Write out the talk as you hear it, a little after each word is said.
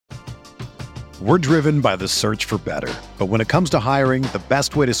We're driven by the search for better. But when it comes to hiring, the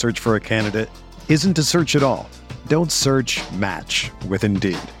best way to search for a candidate isn't to search at all. Don't search, match with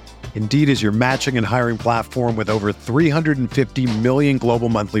Indeed. Indeed is your matching and hiring platform with over 350 million global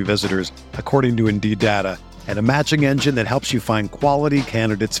monthly visitors, according to Indeed data, and a matching engine that helps you find quality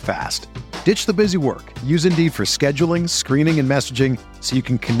candidates fast. Ditch the busy work. Use Indeed for scheduling, screening, and messaging so you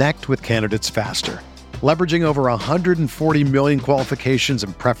can connect with candidates faster. Leveraging over 140 million qualifications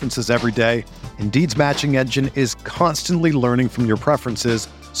and preferences every day, Indeed's matching engine is constantly learning from your preferences,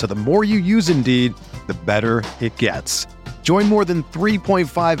 so the more you use Indeed, the better it gets. Join more than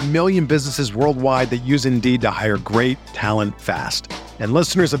 3.5 million businesses worldwide that use Indeed to hire great talent fast. And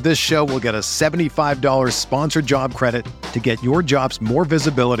listeners of this show will get a $75 sponsored job credit to get your jobs more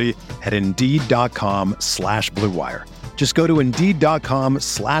visibility at Indeed.com/Blue Wire. Just go to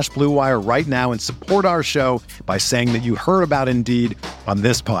Indeed.com/Blue Wire right now and support our show by saying that you heard about Indeed on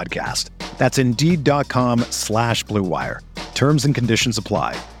this podcast. That's Indeed.com/Blue Wire. Terms and conditions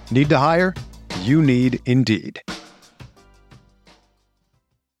apply. Need to hire? You need Indeed.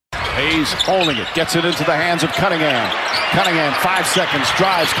 Hayes holding it, gets it into the hands of Cunningham. Cunningham, 5 seconds,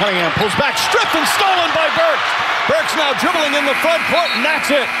 drives. Cunningham pulls back, stripped and stolen by Burks. Burks now dribbling in the front court, and that's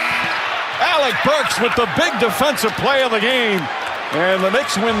it. Alec Burks with the big defensive play of the game. And the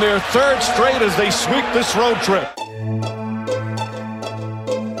Knicks win their third straight as they sweep this road trip.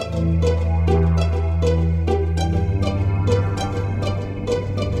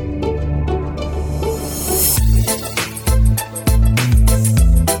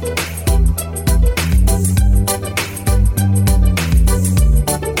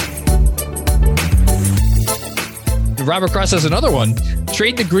 Robert Cross has another one.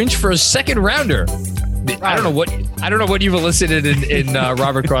 Trade the Grinch for a second rounder. I don't know what you've elicited in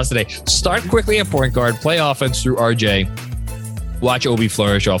Robert Cross today. Start quickly at point guard, play offense through RJ. Watch Obi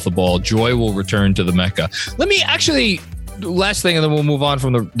flourish off the ball. Joy will return to the Mecca. Let me actually, last thing, and then we'll move on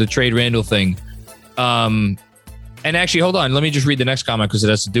from the trade Randall thing. And actually, hold on. Let me just read the next comment because it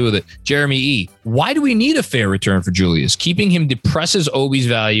has to do with it. Jeremy E. Why do we need a fair return for Julius? Keeping him depresses Obi's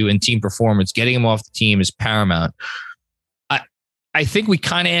value and team performance. Getting him off the team is paramount. I think we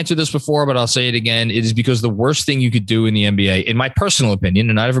kind of answered this before, but I'll say it again. It is because the worst thing you could do in the NBA, in my personal opinion,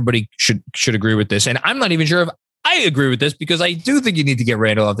 and not everybody should agree with this, and I'm not even sure if I agree with this because I do think you need to get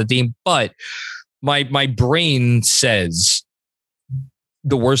Randall off the team, but my brain says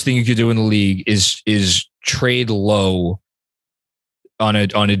the worst thing you could do in the league is trade low on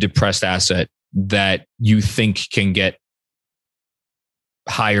a depressed asset that you think can get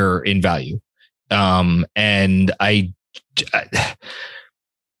higher in value. And I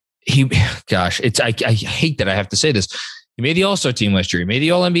hate that I have to say this. He made the All-Star team last year. He made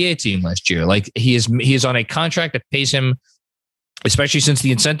the All-NBA team last year. Like he is on a contract that pays him, especially since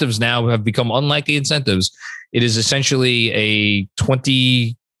the incentives now have become unlike the incentives. It is essentially a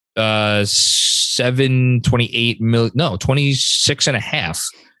 $26.5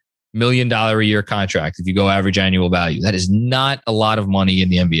 million a year contract. If you go average annual value, that is not a lot of money in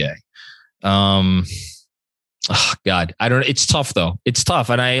the NBA. Oh God, I don't. It's tough though. It's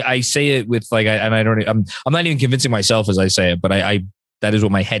tough, and I say it with like, I'm not even convincing myself as I say it, but I that is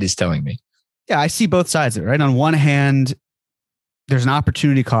what my head is telling me. Yeah, I see both sides of it. Right, on one hand, there's an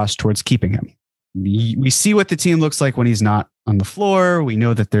opportunity cost towards keeping him. We see what the team looks like when he's not on the floor. We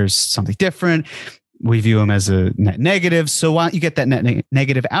know that there's something different. We view him as a net negative. So why don't you get that net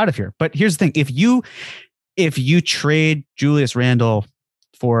negative out of here? But here's the thing: if you trade Julius Randle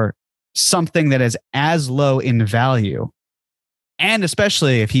for something that is as low in value, and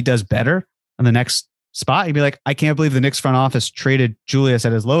especially if he does better on the next spot, you'd be like, I can't believe the Knicks front office traded Julius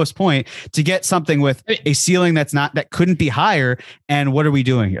at his lowest point to get something with a ceiling that couldn't be higher. And what are we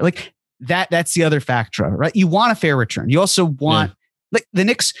doing here? Like that's the other factor, right? You want a fair return. You also want like the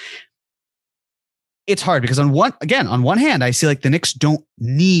Knicks. It's hard because on one hand, I see like the Knicks don't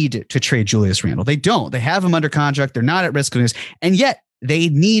need to trade Julius Randle. They don't. They have him under contract. They're not at risk of this, and yet they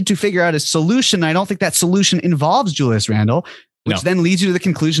need to figure out a solution. I don't think that solution involves Julius Randle, which then leads you to the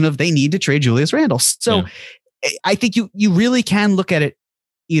conclusion of they need to trade Julius Randle. So I think you really can look at it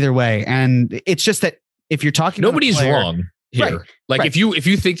either way. And it's just that if you're talking nobody's wrong here. Right, like if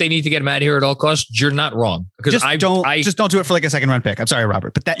you think they need to get him out of here at all costs, you're not wrong. Because just don't do it for like a second round pick. I'm sorry,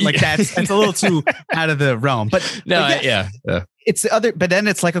 Robert, but that's a little too out of the realm. But it's the other. But then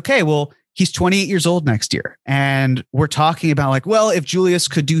it's like, okay, well, he's 28 years old next year. And we're talking about like, well, if Julius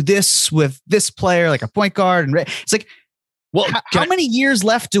could do this with this player, like a point guard, and it's like, well, how many years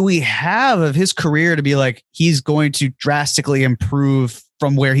left do we have of his career to be like, he's going to drastically improve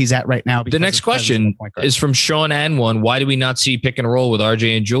from where he's at right now? The next question is from Sean Anwan. Why do we not see pick and roll with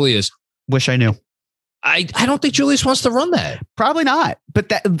RJ and Julius? Wish I knew. I don't think Julius wants to run that. Probably not.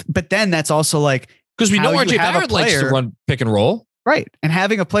 But then that's also like, because we know RJ Barrett likes to run pick and roll. Right. And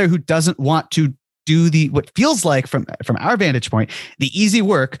having a player who doesn't want to do what feels like from our vantage point, the easy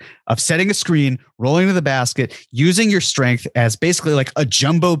work of setting a screen, rolling to the basket, using your strength as basically like a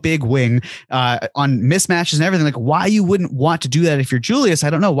jumbo big wing on mismatches and everything. Like, why you wouldn't want to do that if you're Julius? I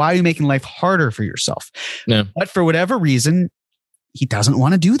don't know. Why are you making life harder for yourself? No. But for whatever reason, he doesn't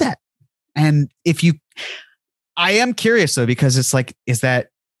want to do that. And I am curious though, because it's like, is that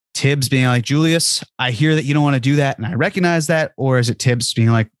Tibbs being like, Julius, I hear that you don't want to do that, and I recognize that? Or is it Tibbs being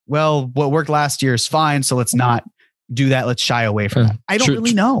like, well, what worked last year is fine, so let's not do that. Let's shy away from that. I don't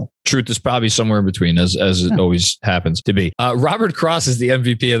really know. Truth is probably somewhere in between, as it always happens to be. Robert Cross is the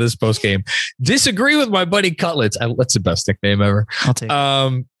MVP of this postgame. Disagree with my buddy Cutlets. That's the best nickname ever. I'll take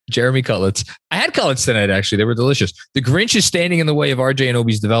it. Jeremy Cutlets. I had cutlets tonight, actually. They were delicious. The Grinch is standing in the way of RJ and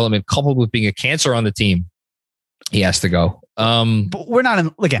Obi's development, coupled with being a cancer on the team. He has to go. But we're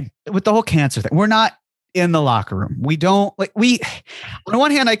not again, with the whole cancer thing, we're not in the locker room. We don't on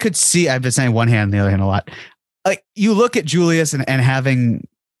one hand, I could see, I've been saying one hand, on the other hand a lot. Like, you look at Julius and having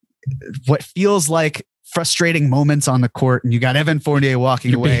what feels like frustrating moments on the court, and you got Evan Fournier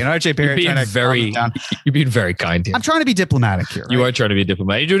walking away and RJ Barrett you're being very kind here. I'm trying to be diplomatic here. Right? You are trying to be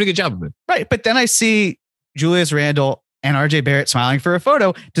diplomatic. You're doing a good job of it. Right. But then I see Julius Randle and RJ Barrett smiling for a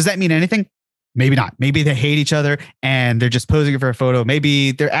photo. Does that mean anything? Maybe not. Maybe they hate each other and they're just posing for a photo.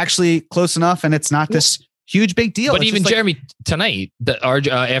 Maybe they're actually close enough and it's not this huge big deal. But it's even Jeremy, tonight,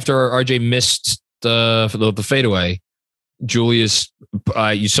 after RJ missed the fadeaway, Julius,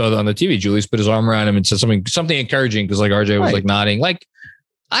 you saw that on the TV, Julius put his arm around him and said something encouraging, because like RJ was like nodding. Like,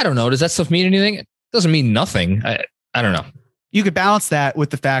 I don't know. Does that stuff mean anything? It doesn't mean nothing. I don't know. You could balance that with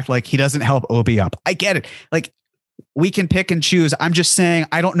the fact like he doesn't help Obi up. I get it. Like, we can pick and choose. I'm just saying,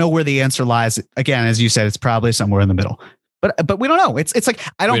 I don't know where the answer lies. Again, as you said, it's probably somewhere in the middle, but we don't know. It's like,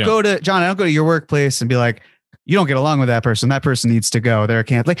 I don't go to your workplace and be like, you don't get along with that person. That person needs to go. They're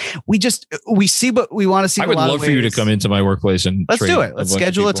can't. Like, we see what we want to see. I would love for you to come into my workplace and let's do it. Let's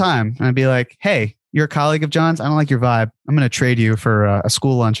schedule a time and I'd be like, hey, you're a colleague of John's. I don't like your vibe. I'm going to trade you for a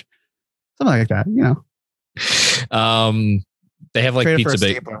school lunch. Something like that, They have like pizza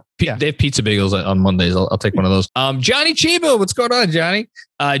bagels. They have pizza bagels on Mondays. I'll take one of those. Johnny Chibo, what's going on, Johnny?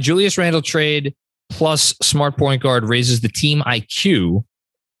 Julius Randle trade plus smart point guard raises the team IQ.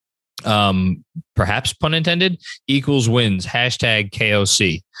 Perhaps pun intended, equals wins. Hashtag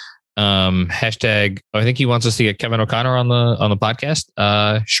KOC. Hashtag. I think he wants us to get Kevin O'Connor on the podcast.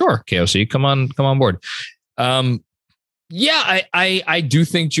 Sure, KOC, come on board. Yeah, I do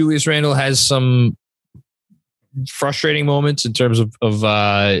think Julius Randle has some frustrating moments in terms of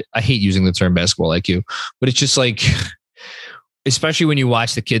I hate using the term basketball IQ, but it's just like, especially when you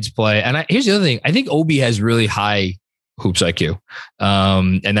watch the kids play. And here's the other thing. I think Obi has really high hoops IQ.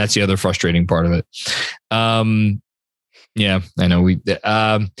 And that's the other frustrating part of it. Yeah, I know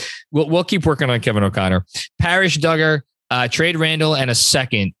we'll keep working on Kevin O'Connor. Parrish Duggar, trade Randle and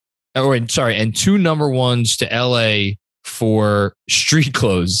and 2 number 1s to LA for street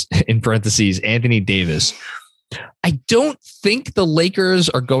clothes, in parentheses, Anthony Davis. I don't think the Lakers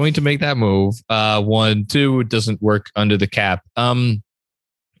are going to make that move. 1, 2, it doesn't work under the cap.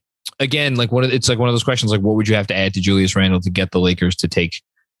 Again, it's like one of those questions, like, what would you have to add to Julius Randle to get the Lakers to take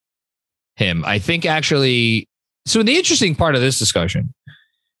him? I think actually, so the interesting part of this discussion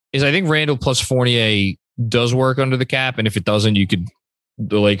is I think Randle plus Fournier does work under the cap. And if it doesn't,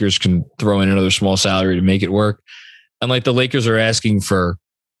 the Lakers can throw in another small salary to make it work. And like the Lakers are asking for,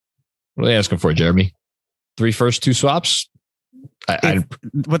 what are they asking for, Jeremy? 3 first, 2 swaps.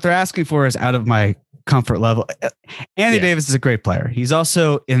 What they're asking for is out of my comfort level. Anthony Davis is a great player. He's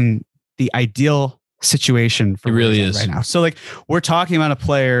also in the ideal situation for he really is right now. So like, we're talking about a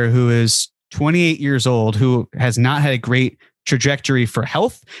player who is 28 years old, who has not had a great trajectory for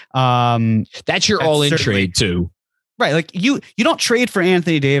health. That's your all-in trade too. Right. Like you don't trade for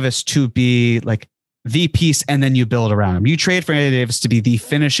Anthony Davis to be like the piece and then you build around him. You trade for Anthony Davis to be the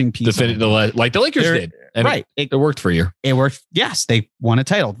finishing piece. Like the Lakers did. And right. It worked for you. It worked. Yes. They won a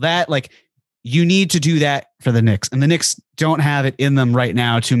title. That, like, you need to do that for the Knicks, and the Knicks don't have it in them right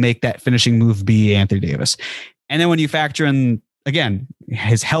now to make that finishing move be Anthony Davis. And then when you factor in, again,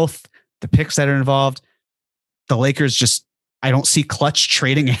 his health, the picks that are involved, the Lakers just, I don't see Clutch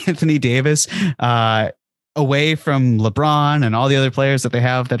trading Anthony Davis away from LeBron and all the other players that they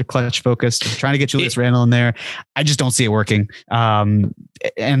have that are Clutch focused, trying to get Julius Randle in there. I just don't see it working. And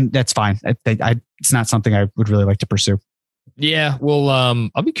that's fine. It's not something I would really like to pursue. Yeah. Well,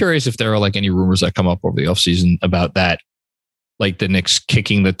 I'll be curious if there are like any rumors that come up over the offseason about that like the Knicks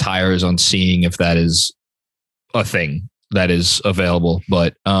kicking the tires on seeing if that is a thing that is available,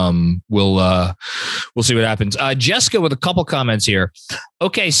 but we'll see what happens. Jessica with a couple comments here.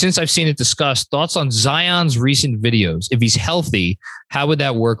 Okay, since I've seen it discussed, thoughts on Zion's recent videos. If he's healthy, how would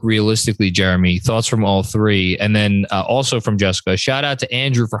that work realistically, Jeremy? Thoughts from all three. And then also from Jessica, shout out to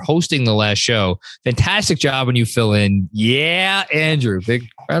Andrew for hosting the last show. Fantastic job when you fill in. Yeah, Andrew. Big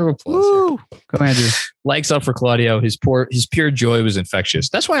round of applause. Woo! Go, Andrew. Likes up for Claudio. His pure joy was infectious.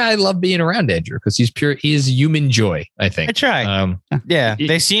 That's why I love being around Andrew, because he is human joy, I think. I try. Yeah,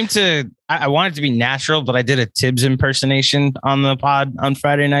 they seem to. I want it to be natural, but I did a Tibbs impersonation on the pod on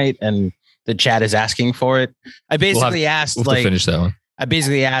Friday night, and the chat is asking for it. I basically asked, we'll like, finish that one. I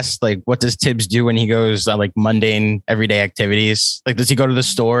basically asked, like, what does Tibbs do when he goes on like mundane everyday activities? Like, does he go to the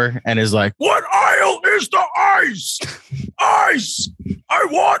store and is like, what aisle is the ice? Ice! I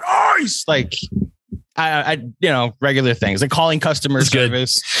want ice! Like, I regular things like calling customer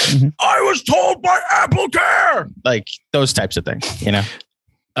service. I was told by Apple Care, like those types of things, you know.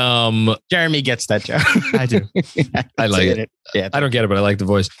 Jeremy gets that joke. I do. I like it. Yeah, I don't get it, but I like the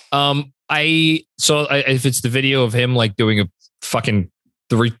voice. If it's the video of him like doing a fucking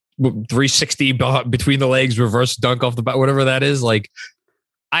 360 between the legs reverse dunk off the bat, whatever that is, like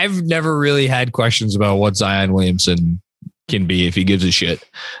I've never really had questions about what Zion Williamson can be if he gives a shit.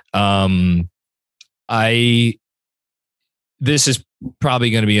 This is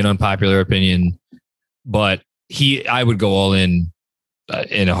probably going to be an unpopular opinion, but I would go all in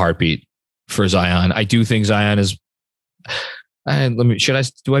a heartbeat for Zion. I do think Zion is.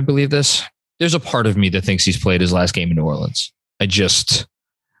 Do I believe this? There's a part of me that thinks he's played his last game in New Orleans.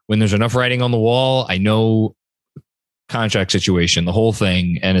 When there's enough writing on the wall, I know contract situation, the whole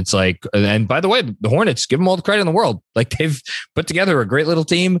thing. And it's like, and by the way, the Hornets, give them all the credit in the world. Like they've put together a great little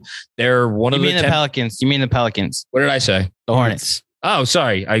team. They're one of the Pelicans. You mean the Pelicans? What did I say? The Hornets. Oh,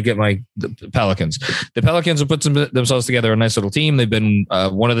 sorry. I get the Pelicans. The Pelicans have put themselves together a nice little team. They've been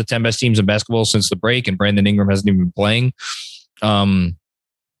one of the 10 best teams in basketball since the break, and Brandon Ingram hasn't even been playing.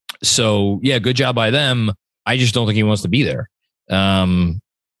 So yeah, good job by them. I just don't think he wants to be there.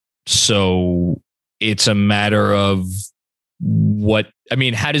 So it's a matter of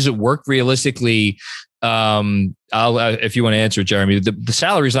how does it work realistically? If you want to answer, Jeremy, the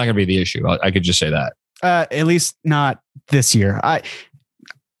salary is not going to be the issue. I could just say that. At least not this year. I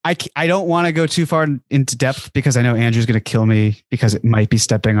don't want to go too far into depth because I know Andrew's going to kill me because it might be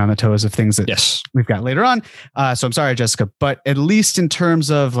stepping on the toes of things that we've got later on. So I'm sorry, Jessica, but at least in terms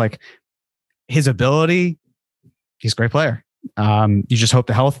of like his ability, he's a great player. You just hope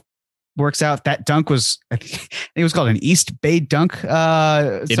the health works out. That dunk was, I think it was called an East Bay dunk.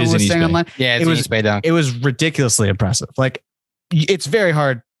 It is an East Bay. Online. Yeah, it was East Bay dunk. It was ridiculously impressive. Like it's very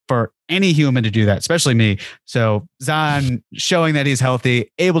hard for any human to do that, especially me. So Zion showing that he's healthy,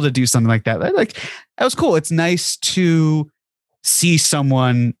 able to do something like that. Like that was cool. It's nice to see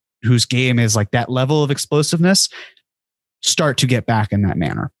someone whose game is like that level of explosiveness start to get back in that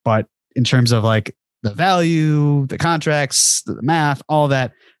manner. But in terms of like the value, the contracts, the math, all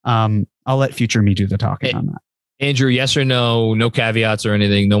that, I'll let future me do the talking on that. Andrew, yes or no? No caveats or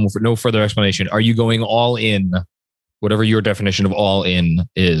anything. No further explanation. Are you going all in? Whatever your definition of all in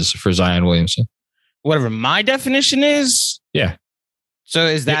is for Zion Williamson. Whatever my definition is. Yeah. So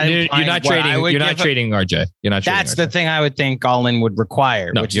is that you're not trading? You're not trading RJ. You're not. That's the thing I would think all in would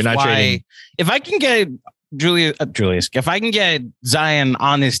require. No, which you're is not why trading. If I can get Julius, if I can get Zion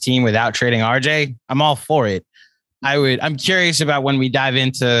on this team without trading RJ, I'm all for it. I'm curious about when we dive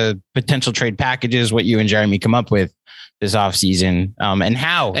into potential trade packages, what you and Jeremy come up with this offseason, and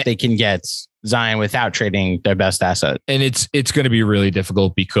how they can get Zion without trading their best asset. And it's going to be really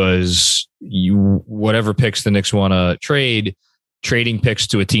difficult because whatever picks the Knicks want to trade, trading picks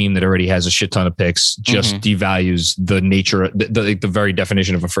to a team that already has a shit ton of picks just devalues the nature, the very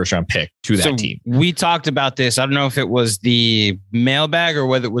definition of a first round pick to that team. We talked about this. I don't know if it was the mailbag or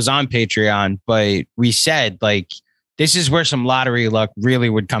whether it was on Patreon, but we said like, this is where some lottery luck really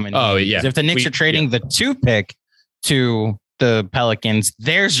would come in. Oh yeah. If the Knicks are trading the 2 pick to the Pelicans,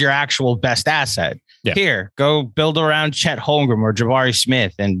 there's your actual best asset. Yeah. Here, go build around Chet Holmgren or Jabari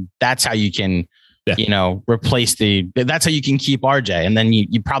Smith. And that's how you can, replace that's how you can keep RJ. And then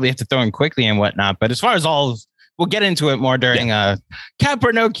you probably have to throw in quickly and whatnot. But as far as we'll get into it more during cap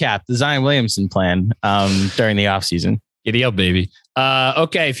or no cap, the Zion Williamson plan during the offseason. Giddy up, baby.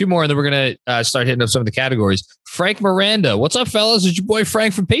 Okay, a few more, and then we're going to start hitting up some of the categories. Frank Miranda. What's up, fellas? It's your boy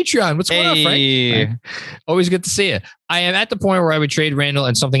Frank from Patreon. What's going on, Frank? Always good to see you. I am at the point where I would trade Randall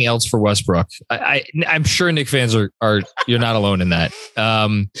and something else for Westbrook. I'm sure Knicks fans are you're not alone in that.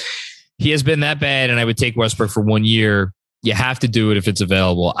 He has been that bad, and I would take Westbrook for 1 year. You have to do it if it's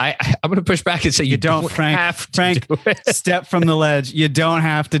available. I'm going to push back and say you don't have to do it. Step from the ledge. You don't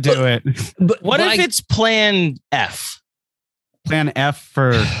have to do it. But what if it's plan F? Plan F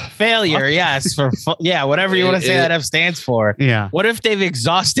for failure. Yes. Whatever you want to say that F stands for. Yeah. What if they've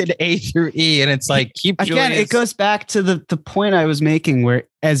exhausted A through E and it's like, keep again, Julius. It goes back to the point I was making where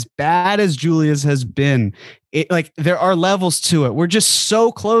as bad as Julius has been, there are levels to it. We're just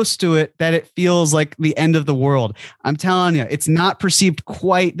so close to it that it feels like the end of the world. I'm telling you, it's not perceived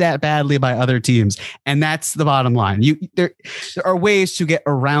quite that badly by other teams. And that's the bottom line. There are ways to get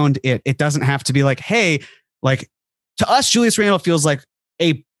around it. It doesn't have to be like, hey, like, to us, Julius Randle feels like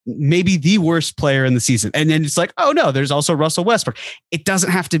maybe the worst player in the season. And then it's like, oh no, there's also Russell Westbrook. It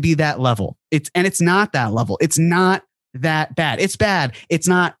doesn't have to be that level. It's not that level. It's not that bad. It's bad. It's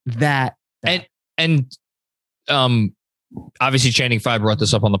not that bad. And obviously Channing Frye brought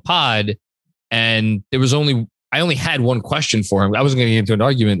this up on the pod, and I only had one question for him. I wasn't going to get into an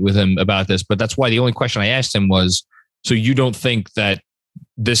argument with him about this, but that's why the only question I asked him was, so you don't think that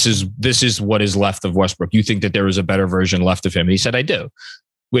this is what is left of Westbrook? You think that there is a better version left of him? And he said, I do.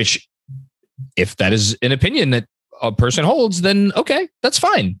 Which, if that is an opinion that a person holds, then okay, that's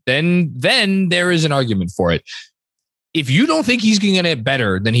fine. Then there is an argument for it. If you don't think he's going to get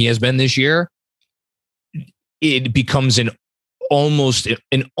better than he has been this year, it becomes an almost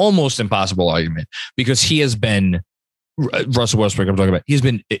impossible argument, because he has been Russell Westbrook. I'm talking about. He's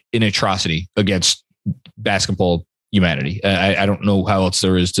been an atrocity against basketball humanity. I don't know how else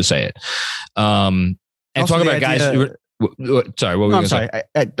there is to say it. And also talk about guys. Sorry, what were you sorry.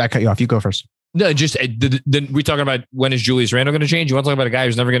 I cut you off. You go first. No, just we talking about when is Julius Randle going to change? You want to talk about a guy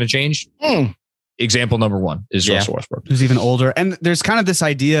who's never going to change? Example number one is Russell Westbrook, who's even older. And there's kind of this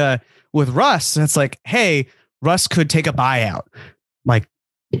idea with Russ. It's like, hey, Russ could take a buyout, like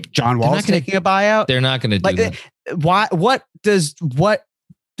John Wall's taking a buyout. They're not going to do that. Why? What does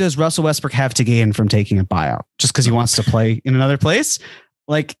Russell Westbrook have to gain from taking a buyout? Just because he wants to play in another place?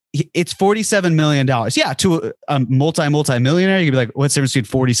 Like, it's $47 million. Yeah, to a multi-millionaire, you'd be like, what's the difference between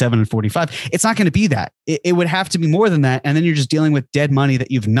 47 and 45? It's not going to be that. It would have to be more than that. And then you're just dealing with dead money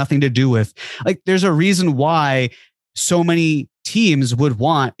that you have nothing to do with. Like, there's a reason why so many teams would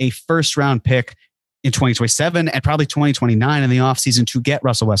want a first round pick in 2027 and probably 2029 in the offseason to get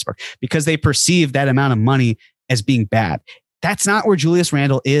Russell Westbrook, because they perceive that amount of money as being bad. That's not where Julius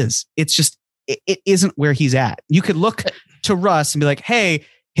Randle is. It's just, it isn't where he's at. You could look to Russ and be like, hey,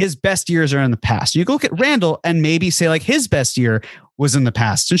 his best years are in the past. You can look at Randle and maybe say like his best year was in the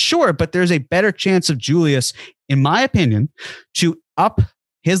past. And sure, but there's a better chance of Julius, in my opinion, to up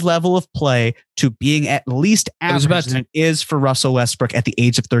his level of play to being at least average than it is for Russell Westbrook at the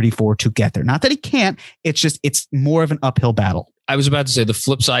age of 34 to get there. Not that he can't. It's just, it's more of an uphill battle. I was about to say the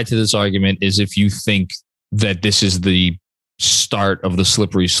flip side to this argument is if you think that this is the start of the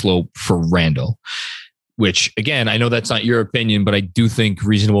slippery slope for Randle, which again, I know that's not your opinion, but I do think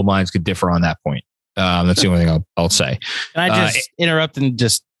reasonable minds could differ on that point. That's the only thing I'll say. Can I just interrupt and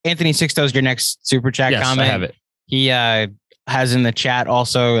just Anthony Sixto's your next super chat comment? I have it. He has in the chat,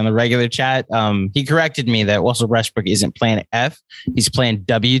 also in the regular chat. He corrected me that Russell Westbrook isn't playing F. He's playing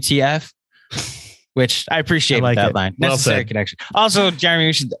WTF, which I appreciate like that line. Necessary connection. Also,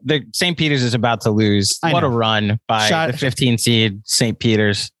 Jeremy, the St. Peter's is about to lose. What a run by the 15 seed St.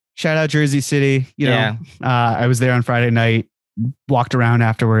 Peter's. Shout out Jersey City. You know, I was there on Friday night, walked around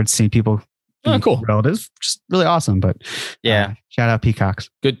afterwards, seeing people. Oh, cool. It was just really awesome. But shout out Peacocks.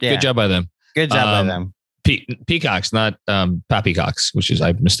 Good job by them. Good job by them. Peacocks, not Poppycocks, which is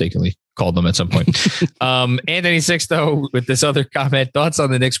I mistakenly called them at some point. Anthony Sixto with this other comment. Thoughts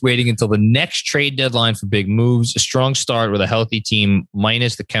on the Knicks waiting until the next trade deadline for big moves? A strong start with a healthy team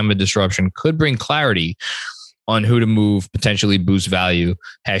minus the Kemba disruption could bring clarity on who to move, potentially boost value.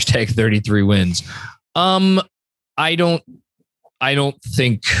 Hashtag 33 wins. I don't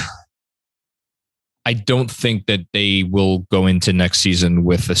think that they will go into next season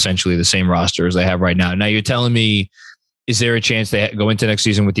with essentially the same roster as they have right now. Now you're telling me, is there a chance they go into next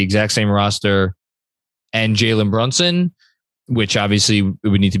season with the exact same roster and Jalen Brunson, which obviously it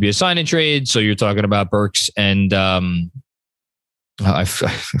would need to be a sign and trade. So you're talking about Burks and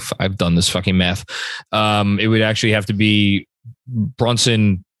I've done this fucking math. It would actually have to be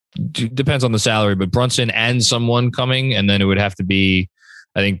Brunson, depends on the salary, but Brunson and someone coming, and then it would have to be,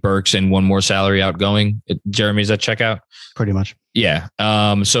 I think, Burks and one more salary outgoing. Jeremy, is that check out? Pretty much. Yeah.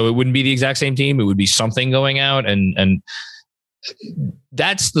 So it wouldn't be the exact same team. It would be something going out, and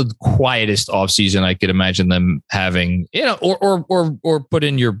that's the quietest offseason I could imagine them having, you know, or put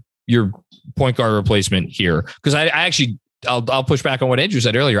in your point guard replacement here. Because I actually I'll push back on what Andrew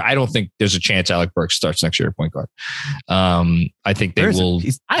said earlier. I don't think there's a chance Alec Burks starts next year at point guard. I think they will.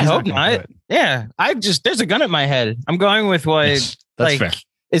 I hope not. Yeah, there's a gun at my head. I'm going with what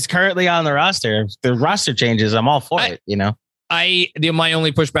is currently on the roster. If the roster changes, I'm all for it. My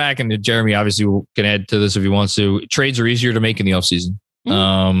only pushback, and Jeremy obviously can add to this if he wants to. Trades are easier to make in the offseason.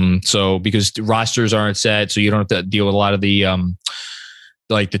 So because rosters aren't set, so you don't have to deal with a lot of the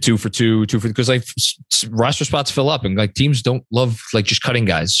like the 2 for 2, because like roster spots fill up and like teams don't love like just cutting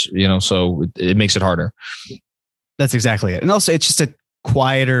guys, so it makes it harder. That's exactly it. And also it's just a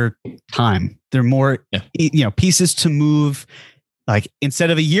quieter time. There are more, pieces to move. Like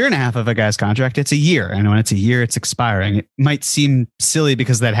instead of a year and a half of a guy's contract, it's a year. And when it's a year, it's expiring. It might seem silly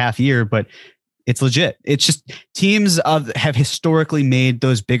because of that half year, but it's legit. It's just teams have historically made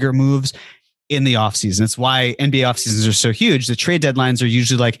those bigger moves in the offseason. It's why NBA offseasons are so huge. The trade deadlines are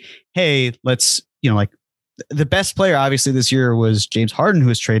usually like, hey, let's, like the best player obviously this year was James Harden, who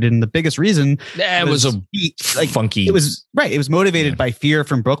was traded. And the biggest reason was funky. It was right. It was motivated by fear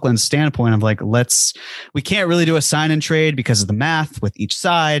from Brooklyn's standpoint of like, we can't really do a sign and trade because of the math with each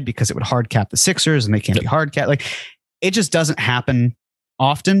side, because it would hard cap the Sixers and they can't be hard cap. Like it just doesn't happen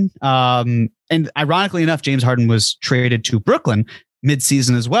often. And ironically enough, James Harden was traded to Brooklyn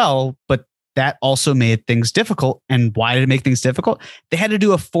mid-season as well, but that also made things difficult. And why did it make things difficult? They had to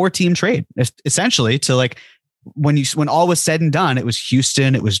do a 4-team trade essentially to like, when all was said and done, it was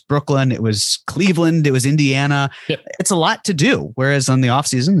Houston, it was Brooklyn, it was Cleveland, it was Indiana. Yep. It's a lot to do. Whereas on the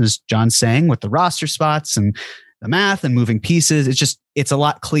offseason, as John's saying, with the roster spots and the math and moving pieces, it's a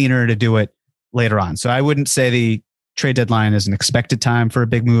lot cleaner to do it later on. So I wouldn't say the trade deadline is an expected time for a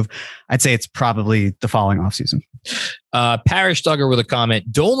big move. I'd say it's probably the following offseason. Parrish Duggar with a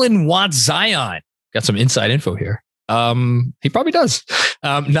comment. Dolan wants Zion. Got some inside info here. He probably does.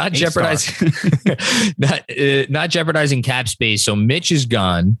 Not jeopardizing, not jeopardizing cap space. So Mitch is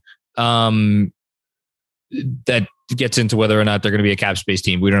gone. That gets into whether or not they're going to be a cap space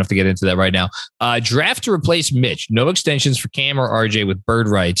team. We don't have to get into that right now. Draft to replace Mitch. No extensions for Cam or RJ with bird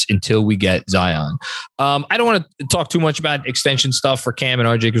rights until we get Zion. I don't want to talk too much about extension stuff for Cam and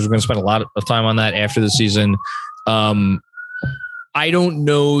RJ because we're going to spend a lot of time on that after the season. I don't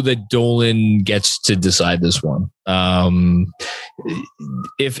know that Dolan gets to decide this one.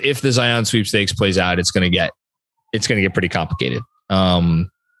 If the Zion sweepstakes plays out, it's going to get pretty complicated. And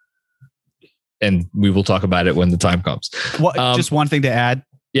we will talk about it when the time comes. Just one thing to add.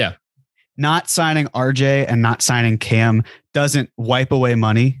 Yeah. Not signing RJ and not signing Cam doesn't wipe away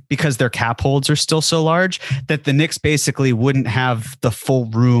money because their cap holds are still so large that the Knicks basically wouldn't have the full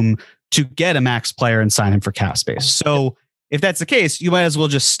room to get a max player and sign him for cap space. So if that's the case, you might as well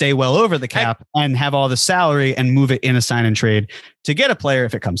just stay well over the cap and have all the salary and move it in a sign and trade to get a player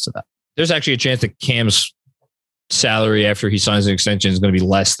if it comes to that. There's actually a chance that Cam's salary after he signs an extension is going to be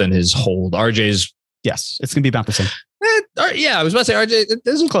less than his hold. RJ's, yes, it's going to be about the same. Yeah, I was about to say RJ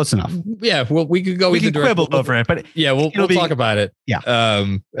isn't close enough. Yeah, well, we could go. We can quibble over it, but yeah, we'll talk about it.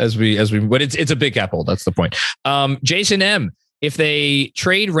 Yeah, as we, but it's a big cap hold. That's the point. Jason M. If they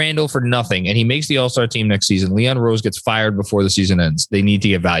trade Randall for nothing and he makes the All-Star team next season, Leon Rose gets fired before the season ends. They need to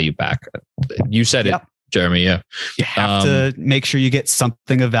get value back. You said it, Jeremy. Yeah. You have to make sure you get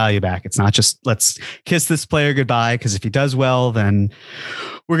something of value back. It's not just let's kiss this player goodbye. Because if he does well, then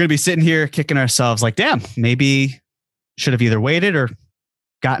we're going to be sitting here kicking ourselves like, damn, maybe should have either waited or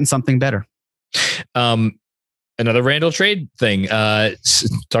gotten something better. Another Randall trade thing.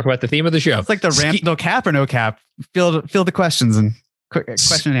 Talk about the theme of the show. It's like the Randall cap or no cap. Field the questions and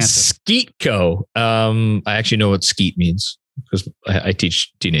question and answer. Skeetco. I actually know what skeet means because I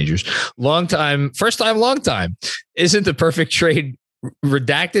teach teenagers. First time, long time. Isn't the perfect trade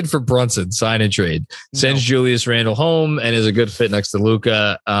redacted for Brunson? Sign and trade. Sends Julius Randle home and is a good fit next to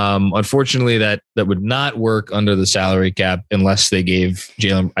Luka. Unfortunately, that would not work under the salary cap unless they gave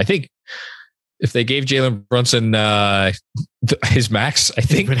Jalen. I think if they gave Jalen Brunson his max, I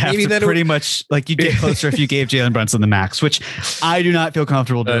think would have maybe to pretty much like you get closer if you gave Jalen Brunson the max, which I do not feel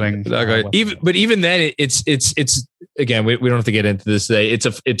comfortable doing. Even then, it's again, we don't have to get into this today.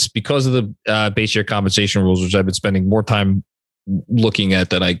 It's because of the base year compensation rules, which I've been spending more time looking at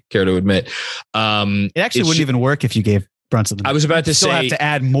than I care to admit. It actually wouldn't even work if you gave Brunson. I was about to say, have to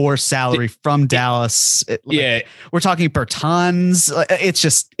add more salary from Dallas. We're talking Bertans.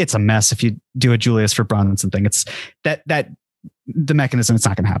 It's a mess if you do a Julius for Brunson thing. It's that the mechanism. It's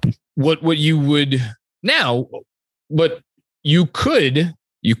not going to happen. What you could,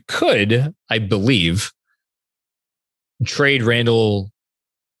 I believe, trade Randall.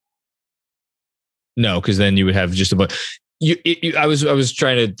 No, because then you would have just a bunch. I was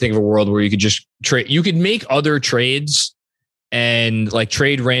trying to think of a world where you could just trade. You could make other trades and like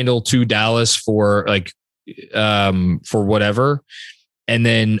trade Randall to Dallas for whatever. And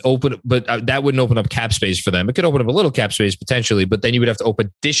then that wouldn't open up cap space for them. It could open up a little cap space potentially, but then you would have to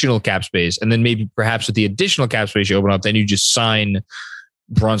open additional cap space. And then maybe perhaps with the additional cap space you open up, then you just sign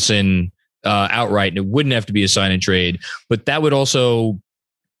Brunson outright, and it wouldn't have to be a sign and trade. But that would also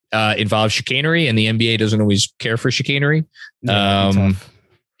involve chicanery, and the NBA doesn't always care for chicanery. It's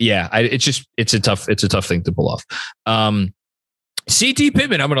a tough thing to pull off. CT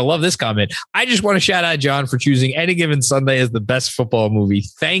Pittman, I'm going to love this comment. I just want to shout out John for choosing Any Given Sunday as the best football movie.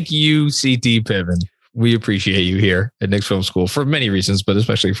 Thank you, CT Pittman. We appreciate you here at Knicks Film School for many reasons, but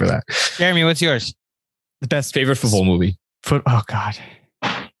especially for that. Jeremy, what's yours? The best favorite football movie? Oh, God.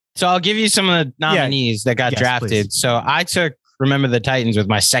 So I'll give you some of the nominees that got drafted. Please. So I took Remember the Titans with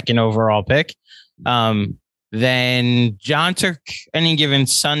my second overall pick. Then John took Any Given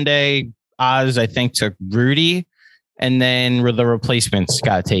Sunday. Oz, I think, took Rudy. And then the replacements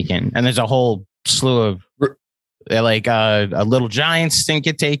got taken. And there's a whole slew of a Little Giants didn't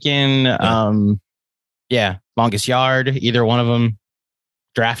get taken. Longest Yard, either one of them.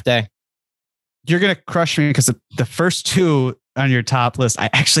 Draft Day. You're going to crush me because the first two on your top list,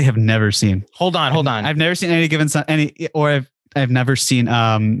 I actually have never seen. Hold on. I've never seen Any Given I've never seen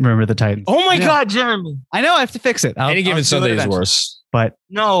Remember the Titans. Oh my God, Jeremy. I know I have to fix it. Any Given Sunday is worse. But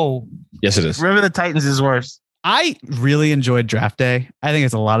no. Yes, it is. Remember the Titans is worse. I really enjoyed Draft Day. I think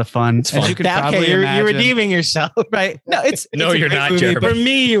it's a lot of fun. It's fun. As you could probably imagine. You're redeeming yourself. Right. No, you're not, Jeremy. For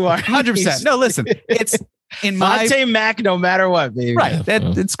me, you are. 100%. No, listen. It's in my... I'd say Mac no matter what, baby. Right.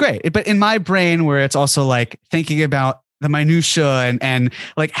 It's great. But in my brain, where it's also like thinking about the minutia and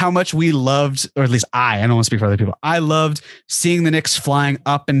like how much we loved, or at least I don't want to speak for other people. I loved seeing the Knicks flying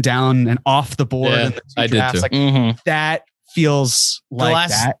up and down and off the board. Yeah, I did too. Like, that feels like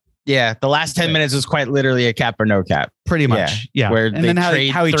that. Yeah, the last 10 minutes was quite literally a cap or no cap. Pretty much. Yeah. Where and then how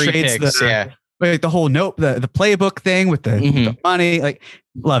he trades picks, the whole the playbook thing with the money. Like,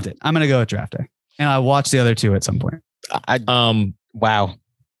 loved it. I'm going to go with Draft Day. And I watched the other two at some point. Wow.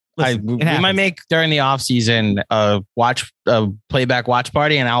 Listen, we might make during the off season playback watch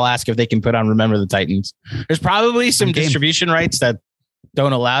party, and I'll ask if they can put on Remember the Titans. There's probably some distribution rights that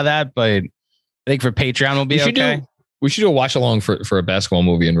don't allow that, but I think for Patreon will be okay. We should do a watch along for a basketball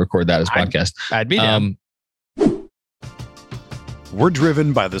movie and record that as podcast. I'd be down. We're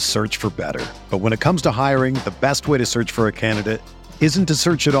driven by the search for better. But when it comes to hiring, the best way to search for a candidate isn't to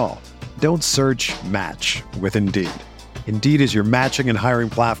search at all. Don't search, match with Indeed. Indeed is your matching and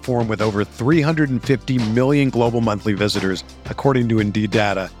hiring platform with over 350 million global monthly visitors, according to Indeed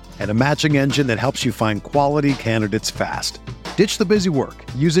data, and a matching engine that helps you find quality candidates fast. Ditch the busy work.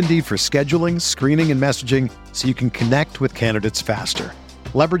 Use Indeed for scheduling, screening, and messaging so you can connect with candidates faster.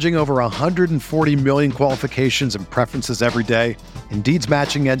 Leveraging over 140 million qualifications and preferences every day, Indeed's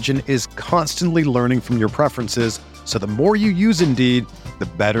matching engine is constantly learning from your preferences, so the more you use Indeed, the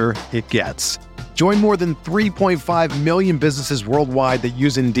better it gets. Join more than 3.5 million businesses worldwide that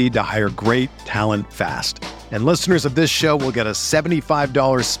use Indeed to hire great talent fast. And listeners of this show will get a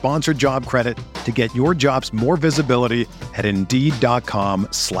 $75 sponsored job credit to get your jobs more visibility at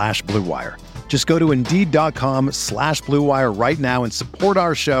Indeed.com/Blue Wire. Just go to Indeed.com/Blue Wire right now and support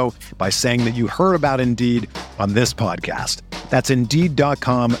our show by saying that you heard about Indeed on this podcast. That's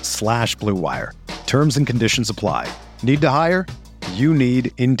Indeed.com/Blue Wire. Terms and conditions apply. Need to hire? You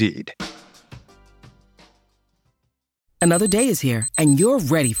need Indeed. Another day is here, and you're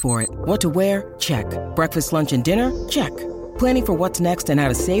ready for it. What to wear? Check. Breakfast, lunch, and dinner? Check. Planning for what's next and how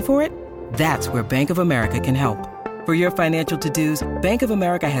to save for it? That's where Bank of America can help. For your financial to-dos, Bank of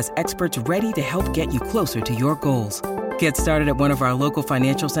America has experts ready to help get you closer to your goals. Get started at one of our local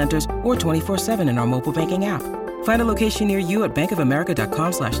financial centers or 24/7 in our mobile banking app. Find a location near you at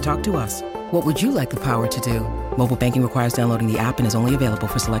bankofamerica.com/talktous. What would you like the power to do? Mobile banking requires downloading the app and is only available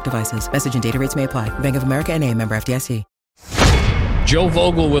for select devices. Message and data rates may apply. Bank of America NA, member FDIC. Joe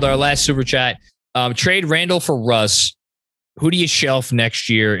Vogel with our last super chat. Trade Randall for Russ. Who do you shelf next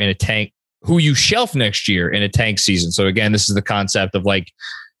year in a tank? Who you shelf next year in a tank season? So again, this is the concept of like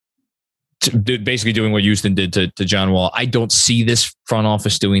basically doing what Houston did to John Wall. I don't see this front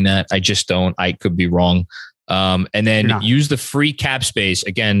office doing that. I just don't. I could be wrong. And then use the free cap space.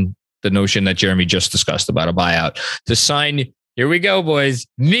 Again, the notion that Jeremy just discussed about a buyout to sign. Here we go, boys.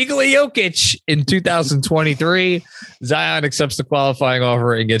 Nikola Jokic in 2023. Zion accepts the qualifying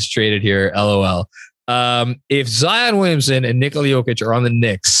offer and gets traded here. LOL. If Zion Williamson and Nikola Jokic are on the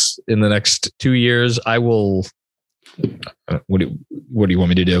Knicks in the next 2 years, I will. What do you want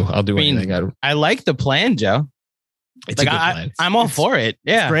me to do? I'll do anything. I like the plan, Joe. It's like a good plan. I'm all for it.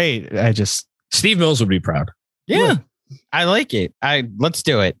 Yeah, great. Steve Mills would be proud. Yeah. I like it. Let's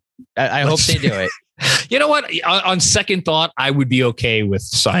do it. I hope they do it. You know what? On second thought, I would be okay with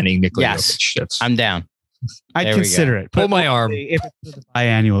signing Nikola Yes, Jokic. I'm down. I'd consider it. Pull my arm. If it's a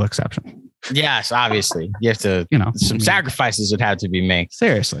biannual exception. Yes, obviously. You have to, some sacrifices would have to be made.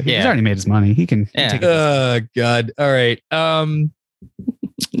 Seriously. Yeah. He's already made his money. He can take it. Oh, God. All right.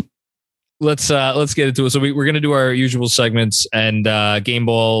 Let's get into it. So we're going to do our usual segments and game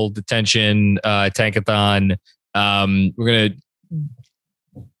ball, detention, tankathon. We're going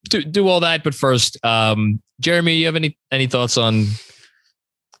to do all that. But first, Jeremy, you have any thoughts on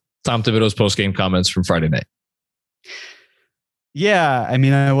Tom Thibodeau's post-game comments from Friday night? Yeah, I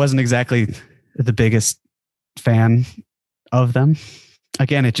mean, I wasn't exactly the biggest fan of them.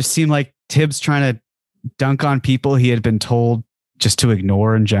 Again, it just seemed like Tibbs trying to dunk on people he had been told just to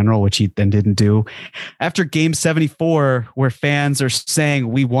ignore in general, which he then didn't do. After game 74, where fans are saying,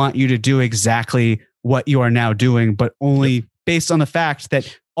 we want you to do exactly what you are now doing, but only based on the fact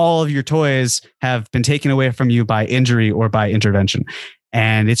that all of your toys have been taken away from you by injury or by intervention.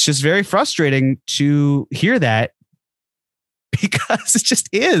 And it's just very frustrating to hear that, because it just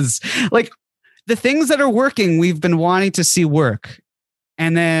is. Like, the things that are working, we've been wanting to see work.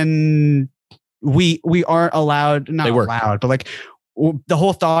 And then we aren't allowed, not allowed, but like the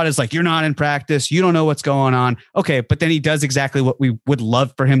whole thought is like, you're not in practice. You don't know what's going on. Okay. But then he does exactly what we would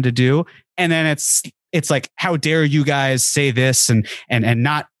love for him to do. And then it's like, how dare you guys say this and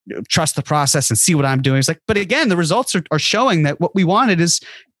not trust the process and see what I'm doing. It's like, but again, the results are showing that what we wanted is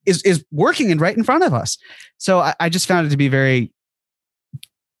working and right in front of us. So I just found it to be very,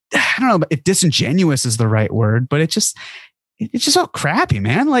 I don't know if disingenuous is the right word, but it's just so crappy,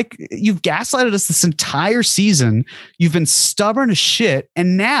 man. Like, you've gaslighted us this entire season. You've been stubborn as shit.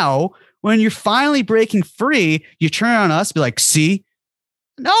 And now when you're finally breaking free, you turn on us, be like, see,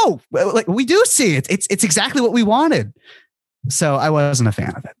 no, like, we do see it. It's exactly what we wanted. So I wasn't a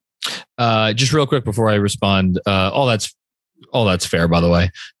fan of it. Just real quick before I respond, all that's fair, by the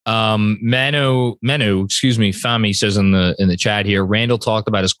way. Manu, Fami says in the chat here, Randall talked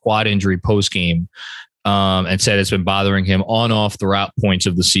about his quad injury post game, and said it's been bothering him on off throughout points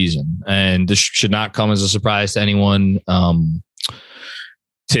of the season, and this should not come as a surprise to anyone.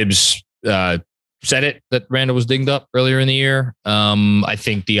 Tibbs said it that Randall was dinged up earlier in the year. I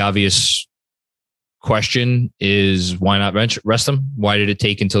think the obvious question is, why not rest him? Why did it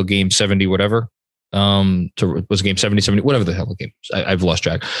take until game 70, whatever? Was game 70, whatever the hell the game was. I've lost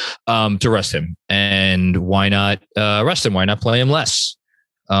track. To rest him, and why not rest him? Why not play him less?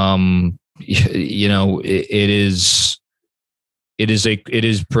 It is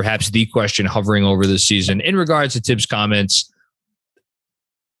perhaps the question hovering over this season in regards to Tibbs' comments.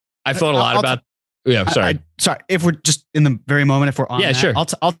 I thought a lot about. Yeah, sorry. Sorry. If we're just in the very moment, if we're on, that, sure.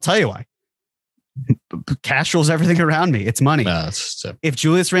 I'll tell you why. Cash rules everything around me. It's money. If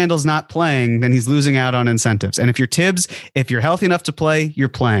Julius Randle's not playing, then he's losing out on incentives. And if you're Tibbs, if you're healthy enough to play, you're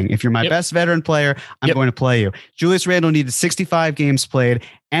playing. If you're my best veteran player, I'm going to play you. Julius Randle needed 65 games played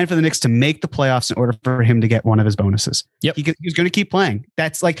and for the Knicks to make the playoffs in order for him to get one of his bonuses. He's going to keep playing.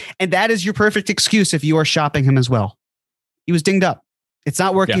 That's like, and that is your perfect excuse if you are shopping him as well. He was dinged up. It's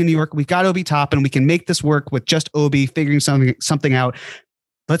not working in New York. We've got Obi Toppin. We can make this work with just Obi figuring something out.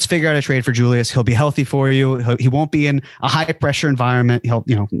 Let's figure out a trade for Julius. He'll be healthy for you. He won't be in a high pressure environment.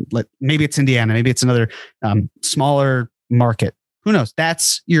 Maybe it's Indiana. Maybe it's another smaller market. Who knows?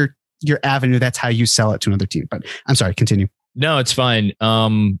 That's your avenue. That's how you sell it to another team. But I'm sorry, continue. No, it's fine.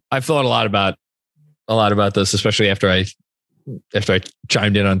 I've thought a lot about this, especially after I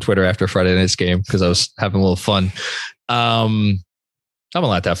chimed in on Twitter after Friday night's game, because I was having a little fun. I'm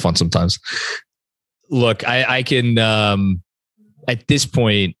allowed to have fun sometimes. Look, I can at this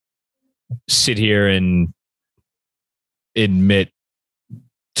point sit here and admit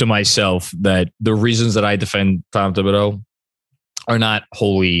to myself that the reasons that I defend Tom Thibodeau are not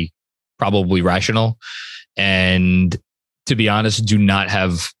wholly probably rational, and to be honest, do not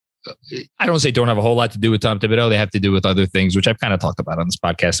have, I don't say don't have a whole lot to do with Tom Thibodeau. They have to do with other things, which I've kind of talked about on this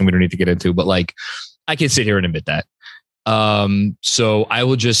podcast and we don't need to get into, but like, I can sit here and admit that. So I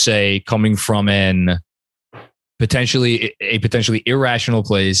will just say, coming from a potentially irrational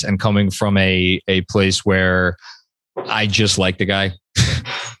place and coming from a place where I just like the guy,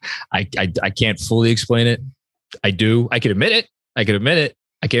 I can't fully explain it. I do. I can admit it. I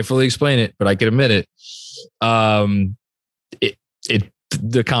can't fully explain it, but I can admit it.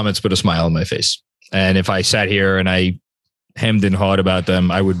 The comments put a smile on my face. And if I sat here and I hemmed and hawed about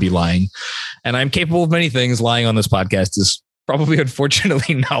them, I would be lying. And I'm capable of many things. Lying on this podcast is probably,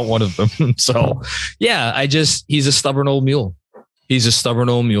 unfortunately, not one of them. So yeah, he's a stubborn old mule.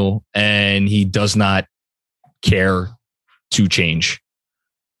 And he does not care to change.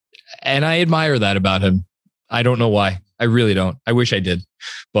 And I admire that about him. I don't know why. I really don't. I wish I did,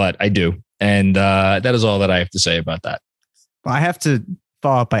 but I do. And that is all that I have to say about that. Well, I have to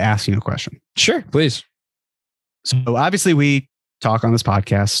follow up by asking you a question. Sure, please. So obviously we talk on this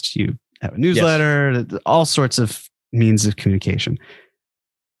podcast. You have a newsletter, all sorts of means of communication.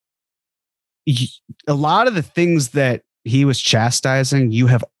 A lot of the things that he was chastising, you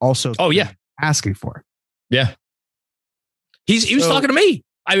have also been asking for. Yeah. He was talking to me.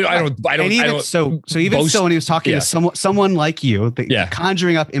 So even when he was talking to someone like you,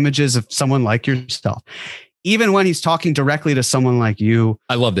 conjuring up images of someone like yourself, even when he's talking directly to someone like you,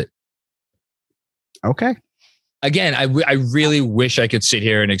 I loved it. Okay. Again, I really wish I could sit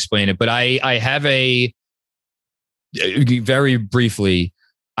here and explain it, but I have very briefly,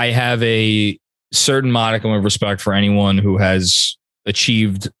 I have a certain modicum of respect for anyone who has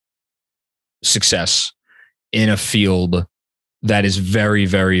achieved success in a field that is very,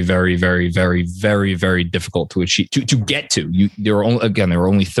 very, very, very, very, very, very difficult to achieve, to get to. There are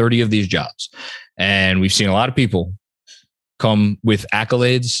only 30 of these jobs. And we've seen a lot of people come with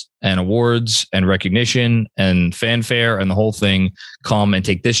accolades and awards and recognition and fanfare and the whole thing, come and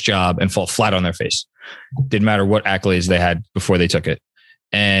take this job and fall flat on their face. Didn't matter what accolades they had before they took it.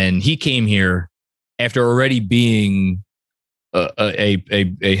 And he came here after already being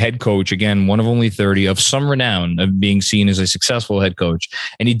a head coach, again, one of only 30, of some renown, of being seen as a successful head coach.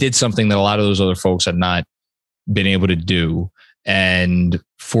 And he did something that a lot of those other folks had not been able to do. And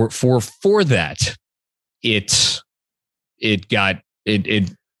for that, it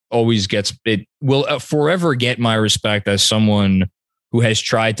will forever get my respect as someone who has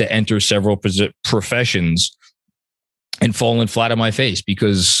tried to enter several professions and fallen flat on my face,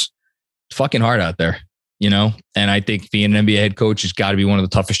 because it's fucking hard out there. And I think being an NBA head coach has got to be one of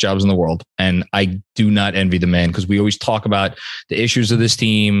the toughest jobs in the world. And I do not envy the man, because we always talk about the issues of this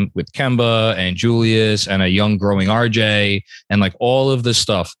team with Kemba and Julius and a young growing RJ and like all of this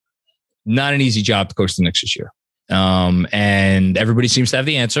stuff. Not an easy job to coach the Knicks this year. And everybody seems to have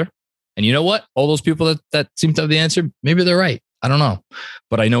the answer. And you know what? All those people that seem to have the answer, maybe they're right. I don't know.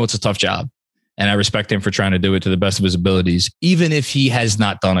 But I know it's a tough job. And I respect him for trying to do it to the best of his abilities, even if he has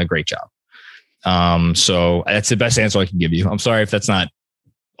not done a great job. So that's the best answer I can give you. I'm sorry if that's not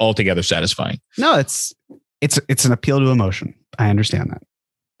altogether satisfying. No, it's an appeal to emotion. I understand that.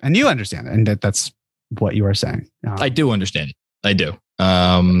 And you understand it. And that's what you are saying. I do understand it. I do.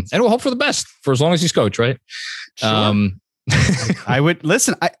 And we'll hope for the best for as long as he's coach, right? Sure. I would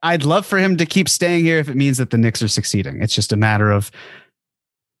listen. I'd love for him to keep staying here if it means that the Knicks are succeeding. It's just a matter of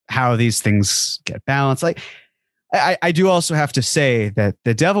how these things get balanced. Like, I do also have to say that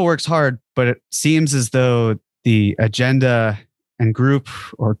the devil works hard, but it seems as though the agenda and group,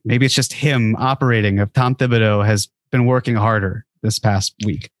 or maybe it's just him operating, of Tom Thibodeau has been working harder this past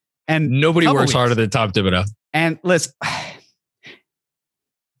week. And nobody works harder than Tom Thibodeau. And listen,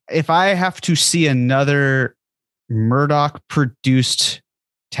 if I have to see another Murdoch produced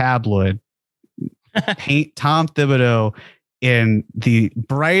tabloid paint Tom Thibodeau in the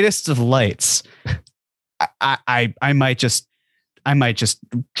brightest of lights, I might just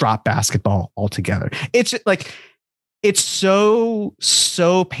drop basketball altogether. It's like, it's so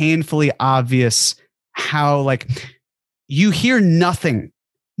painfully obvious how, like, you hear nothing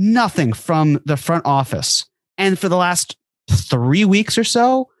from the front office. And for the last 3 weeks or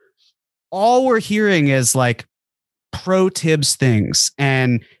so, all we're hearing is like pro Tibbs things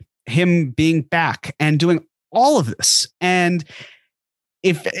and him being back and doing all of this. And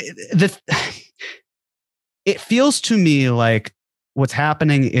it feels to me like what's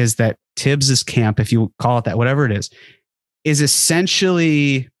happening is that Tibbs's camp, if you call it that, whatever it is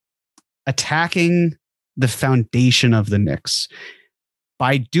essentially attacking the foundation of the Knicks.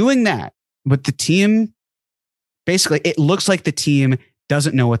 By doing that with the team, basically, it looks like the team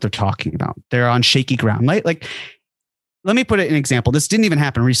doesn't know what they're talking about. They're on shaky ground. Like, let me put it in an example. This didn't even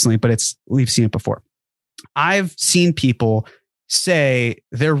happen recently, but we've seen it before. I've seen people say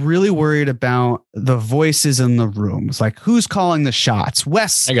they're really worried about the voices in the rooms, like who's calling the shots.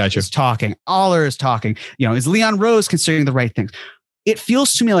 Wes is talking, Aller is talking. Is Leon Rose considering the right things? It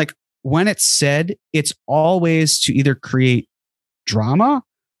feels to me like when it's said, it's always to either create drama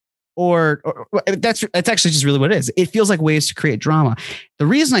or that's actually just really what it is. It feels like ways to create drama. The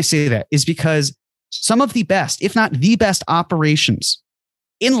reason I say that is because some of the best, if not the best operations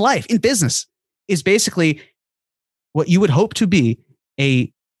in life, in business, is basically what you would hope to be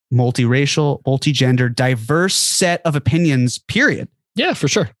a multiracial, multigender, diverse set of opinions, period. Yeah, for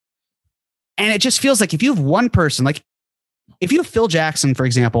sure. And it just feels like if you have one person, like if you have Phil Jackson, for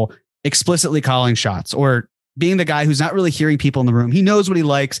example, explicitly calling shots, or being the guy who's not really hearing people in the room. He knows what he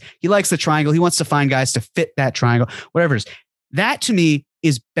likes. He likes the triangle. He wants to find guys to fit that triangle, whatever it is. That to me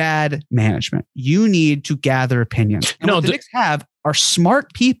is bad management. You need to gather opinions. And what the Knicks have are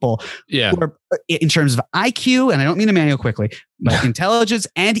smart people who are, in terms of IQ, and I don't mean Emmanuel Quickley, but intelligence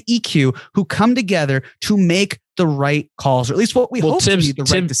and EQ, who come together to make the right calls, or at least what we hope to be the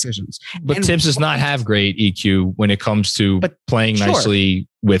right decisions. But Tibbs does not have great EQ when it comes to playing nicely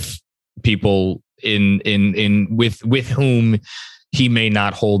with people with whom he may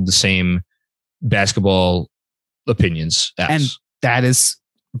not hold the same basketball opinions as. And that is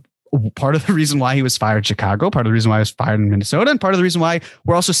part of the reason why he was fired in Chicago, part of the reason why he was fired in Minnesota, and part of the reason why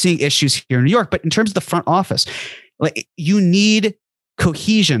we're also seeing issues here in New York. But in terms of the front office, like, you need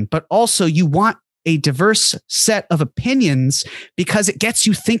cohesion, but also you want a diverse set of opinions because it gets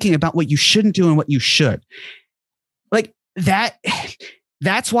you thinking about what you shouldn't do and what you should. Like that.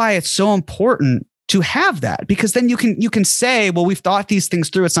 That's why it's so important to have that, because then you can say, well, we've thought these things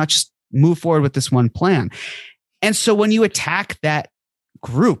through. It's not just move forward with this one plan. And so when you attack that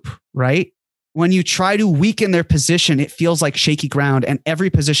group, right, when you try to weaken their position, it feels like shaky ground, and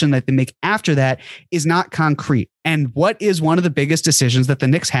every position that they make after that is not concrete. And what is one of the biggest decisions that the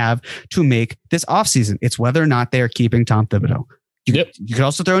Knicks have to make this offseason? It's whether or not they are keeping Tom Thibodeau. You could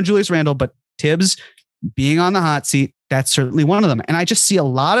also throw in Julius Randle, but Tibbs being on the hot seat, that's certainly one of them. And I just see a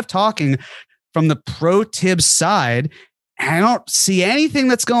lot of talking from the pro Tibbs side. I don't see anything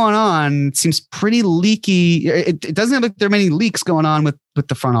that's going on. It seems pretty leaky. It doesn't look like there are many leaks going on with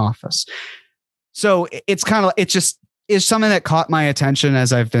the front office. So it's kind of, it just is something that caught my attention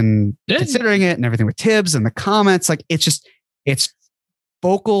as I've been considering it and everything with Tibbs and the comments. Like, it's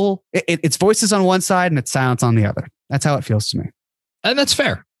vocal. It's voices on one side and it's silence on the other. That's how it feels to me. And that's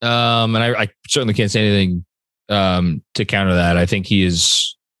fair. And I certainly can't say anything to counter that. I think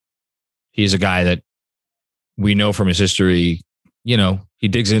he's a guy that we know from his history, he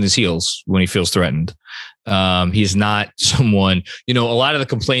digs in his heels when he feels threatened. He's not someone, a lot of the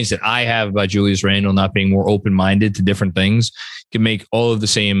complaints that I have about Julius Randle not being more open-minded to different things can make all of the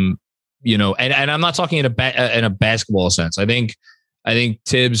same, and I'm not talking in a basketball sense. I think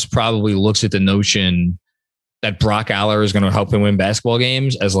Tibbs probably looks at the notion that Brock Aller is going to help him win basketball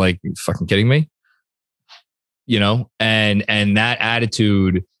games as like, you fucking kidding me? And that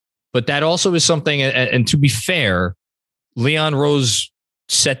attitude, but that also is something, and to be fair, Leon Rose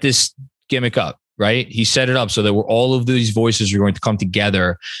set this gimmick up, right? He set it up so that all of these voices are going to come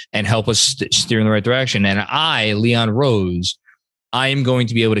together and help us steer in the right direction. And I, Leon Rose, I am going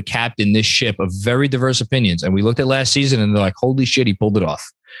to be able to captain this ship of very diverse opinions. And we looked at last season and they're like, holy shit, he pulled it off.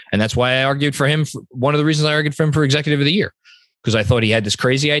 And that's why I argued for him. One of the reasons I argued for him for executive of the year, because I thought he had this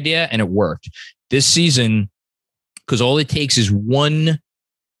crazy idea and it worked. This season, because all it takes is one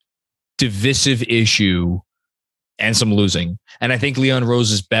divisive issue and some losing. And I think Leon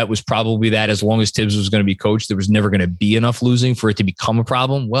Rose's bet was probably that as long as Tibbs was going to be coached, there was never going to be enough losing for it to become a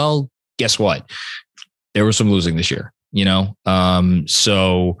problem. Well, guess what? There was some losing this year,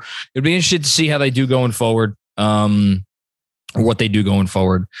 so it'd be interesting to see how they do going forward, or what they do going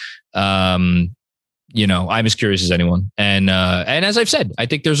forward. I'm as curious as anyone. And as I've said, I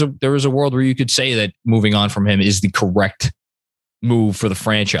think there is a world where you could say that moving on from him is the correct move for the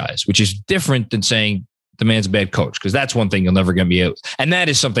franchise, which is different than saying the man's a bad coach, because that's one thing you'll never get me out. And that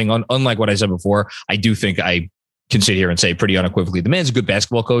is something unlike what I said before. I do think I can sit here and say pretty unequivocally, the man's a good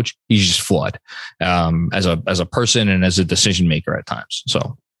basketball coach. He's just flawed as a person and as a decision maker at times.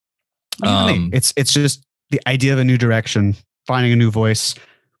 So it's just the idea of a new direction, finding a new voice,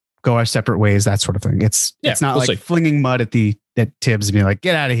 go our separate ways, that sort of thing. It's not like flinging mud at Tibbs and being like,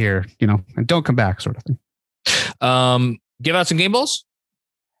 get out of here, and don't come back, sort of thing. Give out some game balls.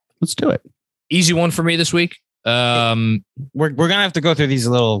 Let's do it. Easy one for me this week. We're gonna have to go through these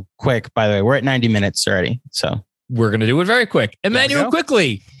a little quick. By the way, we're at 90 minutes already, so we're gonna do it very quick. Emmanuel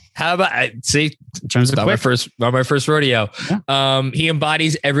Quickley. How about see? In terms of my first rodeo. Yeah. He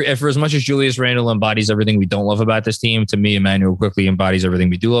embodies for as much as Julius Randle embodies everything we don't love about this team. To me, Emmanuel Quickley embodies everything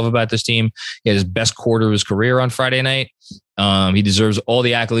we do love about this team. He had his best quarter of his career on Friday night. He deserves all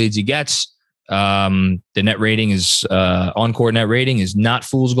the accolades he gets. The net rating is on-court net rating is not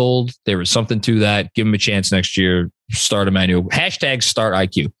fool's gold. There is something to that. Give him a chance next year. Start Emmanuel. #start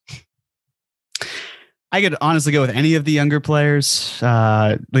IQ. I could honestly go with any of the younger players,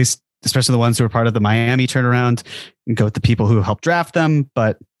 at least especially the ones who were part of the Miami turnaround, and go with the people who helped draft them.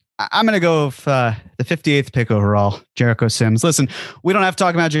 But I'm going to go with the 58th pick overall, Jericho Sims. Listen, we don't have to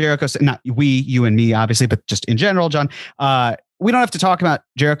talk about Jericho. Not we, you and me, obviously, but just in general, John. We don't have to talk about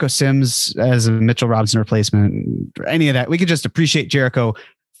Jericho Sims as a Mitchell Robinson replacement or any of that. We could just appreciate Jericho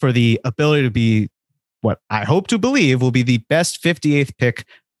for the ability to be what I hope to believe will be the best 58th pick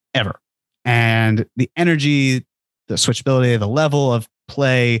ever. And the energy, the switchability, the level of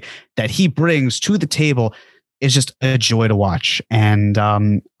play that he brings to the table is just a joy to watch. And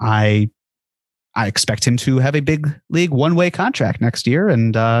I expect him to have a big league one-way contract next year,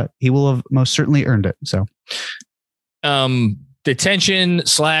 and he will have most certainly earned it. So, detention /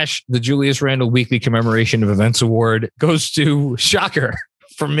 the Julius Randle Weekly Commemoration of Events Award goes to, shocker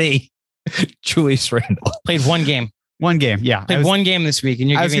for me, Julius Randle. Played one game. Yeah. Played one game this week, and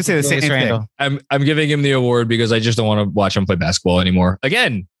you're giving say the same Randle. I'm giving him the award because I just don't want to watch him play basketball anymore.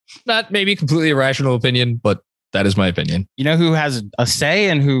 Again, not maybe completely irrational opinion, but that is my opinion. You know who has a say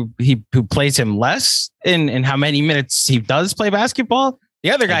and who plays him less in how many minutes he does play basketball?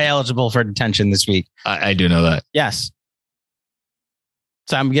 The other guy eligible for detention this week. I do know that. Yes.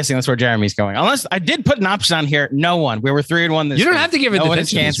 So I'm guessing that's where Jeremy's going. Unless I did put an option on here. No one. We were 3-1 this week. You don't have to give it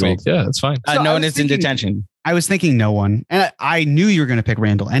detention this week. Yeah, that's fine. No one is in detention. I was thinking no one. And I knew you were going to pick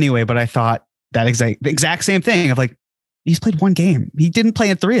Randall anyway, but I thought that the exact same thing of like, he's played one game. He didn't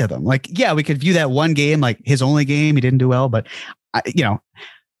play in 3 of them. Like, yeah, we could view that one game like his only game. He didn't do well, but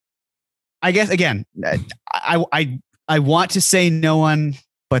I guess again, I want to say no one,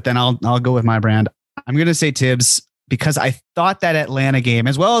 but then I'll go with my brand. I'm going to say Tibbs because I thought that Atlanta game,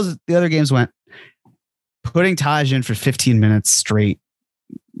 as well as the other games went, putting Taj in for 15 minutes straight,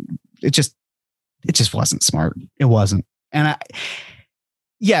 it just wasn't smart. It wasn't. And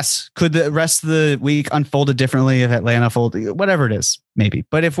yes, could the rest of the week unfolded differently if Atlanta folded, whatever it is, maybe.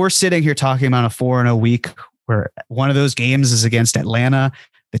 But if we're sitting here talking about a 4-0 week where one of those games is against Atlanta,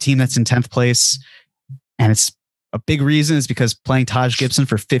 the team that's in 10th place, and it's a big reason is because playing Taj Gibson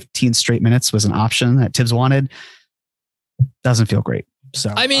for 15 straight minutes was an option that Tibbs wanted, doesn't feel great.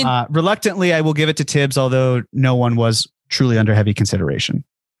 So, I mean, reluctantly, I will give it to Tibbs, although no one was truly under heavy consideration.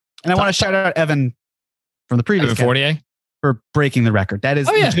 And I want to shout out Evan from the previous Evan Fournier for breaking the record. That is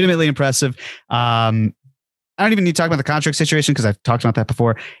legitimately impressive. I don't even need to talk about the contract situation because I've talked about that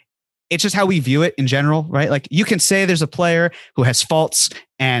before. It's just how we view it in general, right? Like you can say there's a player who has faults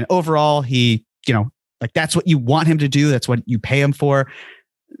and overall he, like that's what you want him to do. That's what you pay him for.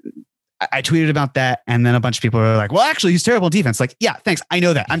 I tweeted about that. And then a bunch of people are like, well, actually he's terrible in defense. Like, yeah, thanks. I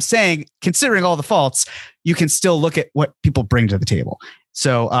know that. I'm saying considering all the faults, you can still look at what people bring to the table.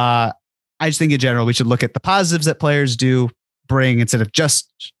 So I just think in general, we should look at the positives that players do bring instead of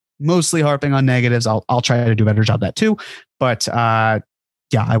just mostly harping on negatives. I'll try to do a better job of that too. But I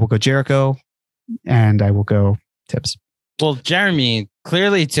will go Jericho and I will go Tibbs. Well, Jeremy,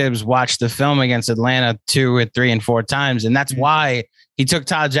 clearly Tibbs watched the film against Atlanta 2, 3, and 4 times. And that's why he took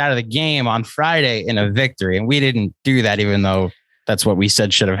Taj out of the game on Friday in a victory. And we didn't do that, even though that's what we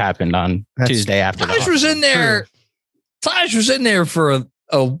said should have happened on Tuesday after. Taj was in there. Taj was in there for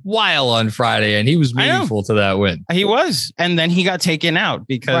a while on Friday, and he was meaningful to that win. He was. And then he got taken out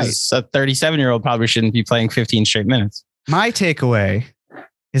because a 37-year-old probably shouldn't be playing 15 straight minutes. My takeaway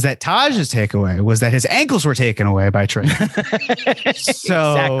is that Taj's takeaway was that his ankles were taken away by Trey.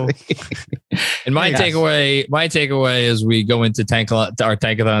 So, and my takeaway as we go into our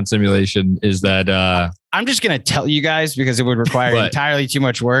Tankathon simulation is that I'm just going to tell you guys because it would require entirely too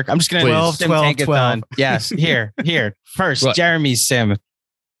much work. I'm just going to 12. Yes. Here. First, Jeremy's sim.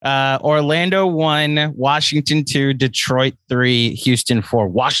 Orlando 1, Washington 2, Detroit 3, Houston 4.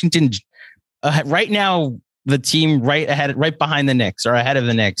 Washington right now, the team right behind the Knicks or ahead of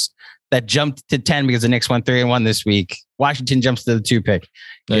the Knicks that jumped to 10 because the Knicks went 3-1 this week. Washington jumps to the 2 pick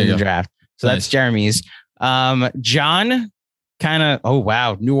in the draft. So that's Jeremy's. John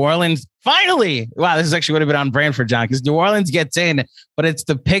New Orleans. Finally. Wow. This is actually would have been on brand for John because New Orleans gets in, but it's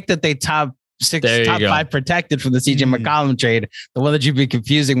the pick that they top 5 protected from the CJ McCollum trade. The one that you've been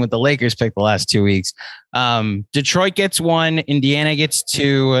confusing with the Lakers pick the last 2 weeks. Detroit gets 1, Indiana gets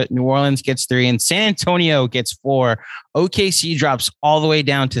 2, New Orleans gets 3, and San Antonio gets 4. OKC drops all the way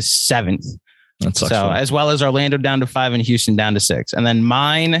down to 7th. That sucks. So as well as Orlando down to 5 and Houston down to 6. And then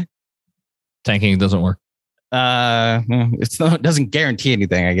mine. Tanking doesn't work. It doesn't guarantee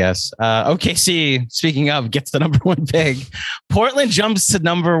anything, I guess. OKC, speaking of, gets the number 1 pick. Portland jumps to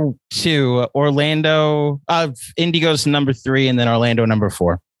number 2. Orlando, Indy goes to number 3, and then Orlando number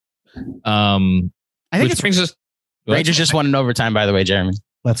 4. I think it brings us. Rangers just won in overtime, by the way, Jeremy.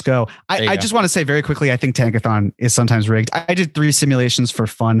 Let's go. I just want to say very quickly, I think Tankathon is sometimes rigged. I did 3 simulations for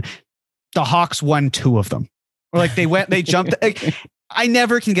fun. The Hawks won 2 of them. Or like they jumped. I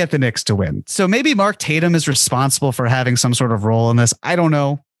never can get the Knicks to win. So maybe Mark Tatum is responsible for having some sort of role in this. I don't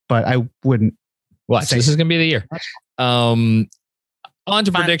know, but I wouldn't. Watch. This is going to be the year. On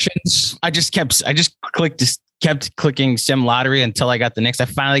to predictions. I just clicked kept clicking sim lottery until I got the Knicks. I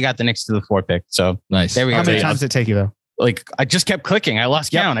finally got the Knicks to the 4 pick. So Nice. there we go. How many times did it take you though? Like I just kept clicking. I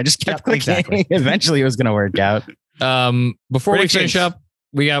lost count. I just kept clicking. exactly. Eventually it was going to work out. Before we finish up,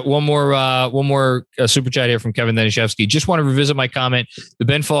 we got one more super chat here from Kevin Danishevsky. Just want to revisit my comment. The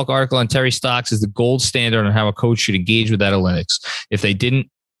Ben Falk article on Terry Stotts is the gold standard on how a coach should engage with analytics.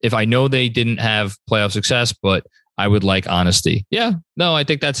 If I know they didn't have playoff success, but I would like honesty. Yeah, no, I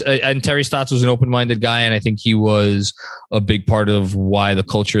think that's, and Terry Stotts was an open-minded guy. And I think he was a big part of why the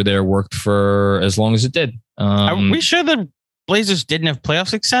culture there worked for as long as it did. Are we sure the Blazers didn't have playoff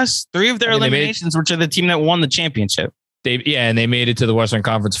success? 3 of their eliminations were to the team that won the championship. And they made it to the Western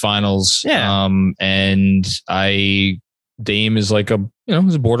Conference Finals. Yeah. And Dame is like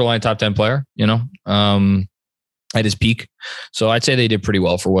he's a borderline top 10 player, at his peak. So I'd say they did pretty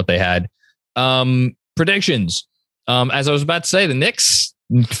well for what they had. Predictions. As I was about to say, the Knicks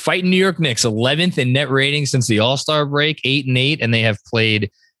fighting New York Knicks, 11th in net rating since the All-Star break, 8-8, and they have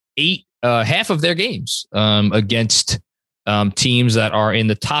played half of their games against teams that are in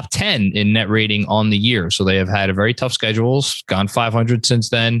the top 10 in net rating on the year. So they have had a very tough schedule, gone 500 since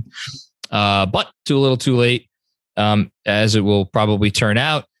then, but a little too late, as it will probably turn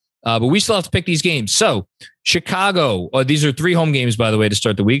out. But we still have to pick these games. So Chicago, these are 3 home games, by the way, to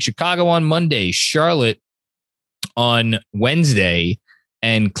start the week. Chicago on Monday, Charlotte on Wednesday,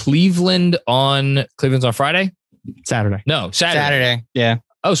 and Cleveland's on Friday? Saturday. No, Saturday. Yeah.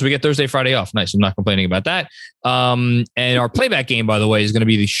 Oh, so we get Thursday, Friday off. Nice. I'm not complaining about that. And our playback game, by the way, is going to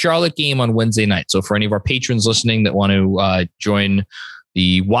be the Charlotte game on Wednesday night. So for any of our patrons listening that want to join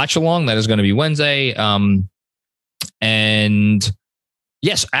the watch along, that is going to be Wednesday. And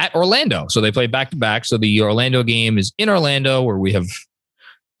yes, at Orlando. So they play back to back. So the Orlando game is in Orlando, where we have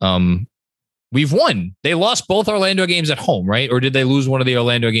we've won. They lost both Orlando games at home, right? Or did they lose one of the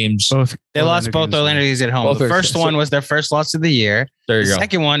Orlando games? They lost both Orlando games at home. The first one was their first loss of the year. There you go. The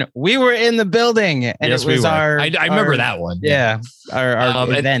second one, we were in the building, and yes, it was I remember that one. Yeah,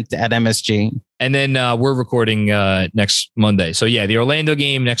 our event at MSG. And then we're recording next Monday. So yeah, the Orlando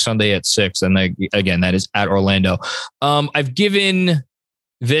game next Sunday at 6. And again, that is at Orlando. I've given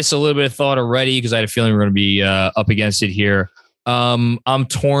this a little bit of thought already because I had a feeling we're going to be up against it here. I'm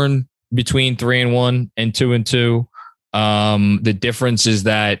torn between 3-1 and 2-2. The difference is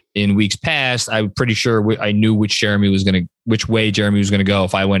that in weeks past, I'm pretty sure I knew which way Jeremy was going to go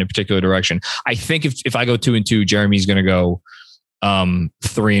if I went a particular direction. I think if I go 2-2, Jeremy's going to go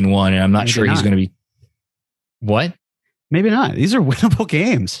 3-1, and I'm not sure he's going to be. What? Maybe not. These are winnable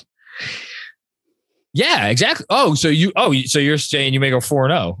games. Yeah, exactly. So you're saying you may go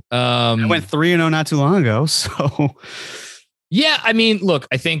 4-0. I went 3-0 not too long ago. So yeah, I mean, look,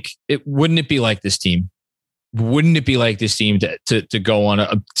 I think wouldn't it be like this team? Wouldn't it be like this team to go on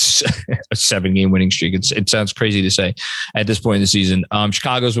a 7-game winning streak? It sounds crazy to say at this point in the season.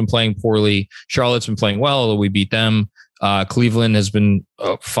 Chicago's been playing poorly. Charlotte's been playing well, although we beat them. Cleveland has been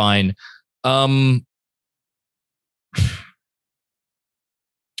fine.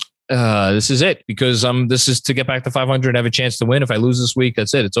 This is it because this is to get back to 500 and have a chance to win. If I lose this week,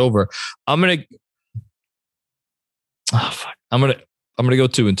 that's it. It's over. I'm gonna go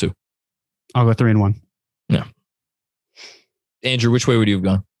 2-2. I'll go 3-1. Yeah. Andrew, which way would you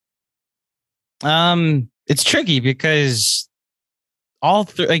have gone? It's tricky because all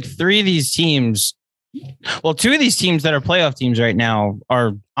 3 of these teams, well, 2 of these teams that are playoff teams right now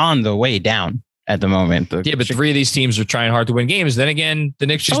are on the way down at the moment. But 3 of these teams are trying hard to win games. Then again, the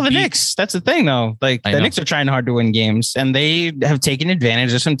Knicks Knicks. That's the thing, though. Like the Knicks are trying hard to win games, and they have taken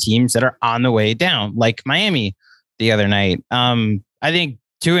advantage of some teams that are on the way down, like Miami the other night. I think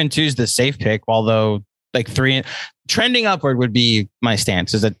 2-2 is the safe pick, although like 3 trending upward would be my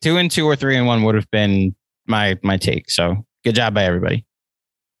stance. Is that 2-2 or 3-1 would have been my take. So good job by everybody.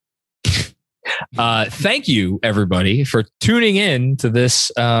 Thank you, everybody, for tuning in to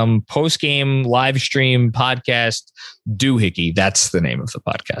this post-game live stream podcast. Doohickey, that's the name of the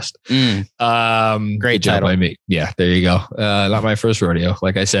podcast. Great job title by me. Yeah, there you go. Not my first rodeo,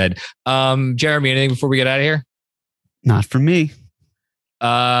 like I said. Jeremy, anything before we get out of here? Not for me.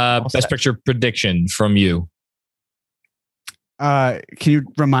 Best picture prediction from you. Can you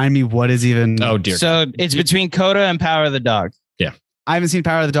remind me what is even? Oh dear. So it's between Coda and Power of the Dog. Yeah. I haven't seen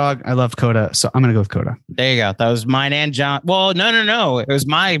Power of the Dog. I love Coda, so I'm going to go with Coda. There you go. That was mine and John. Well, no. It was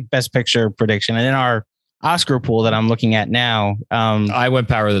my best picture prediction. And in our Oscar pool that I'm looking at now, I went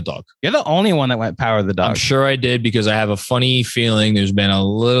Power of the Dog. You're the only one that went Power of the Dog. I'm sure I did because I have a funny feeling there's been a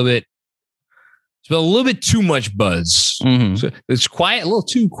little bit too much buzz. Mm-hmm. So it's quiet, a little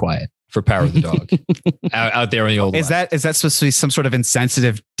too quiet for Power of the Dog out there in the old. Is that supposed to be some sort of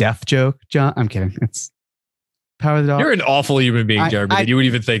insensitive death joke, John? I'm kidding. Power of the Dog. You're an awful human being, Jeremy. That you would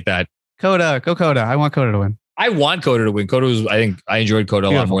even think that. Coda. Go Coda. I want Coda to win. I want Coda to win. Coda was, I think I enjoyed Coda a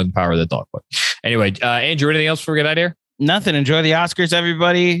lot Beautiful. more than Power of the Dog. But anyway, Andrew, anything else before we get out of here? Nothing. Enjoy the Oscars,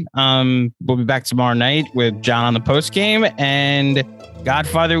 everybody. We'll be back tomorrow night with John on the post game, and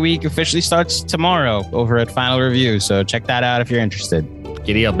Godfather Week officially starts tomorrow over at Final Review. So check that out if you're interested.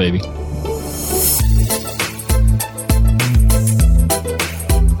 Giddy up, baby.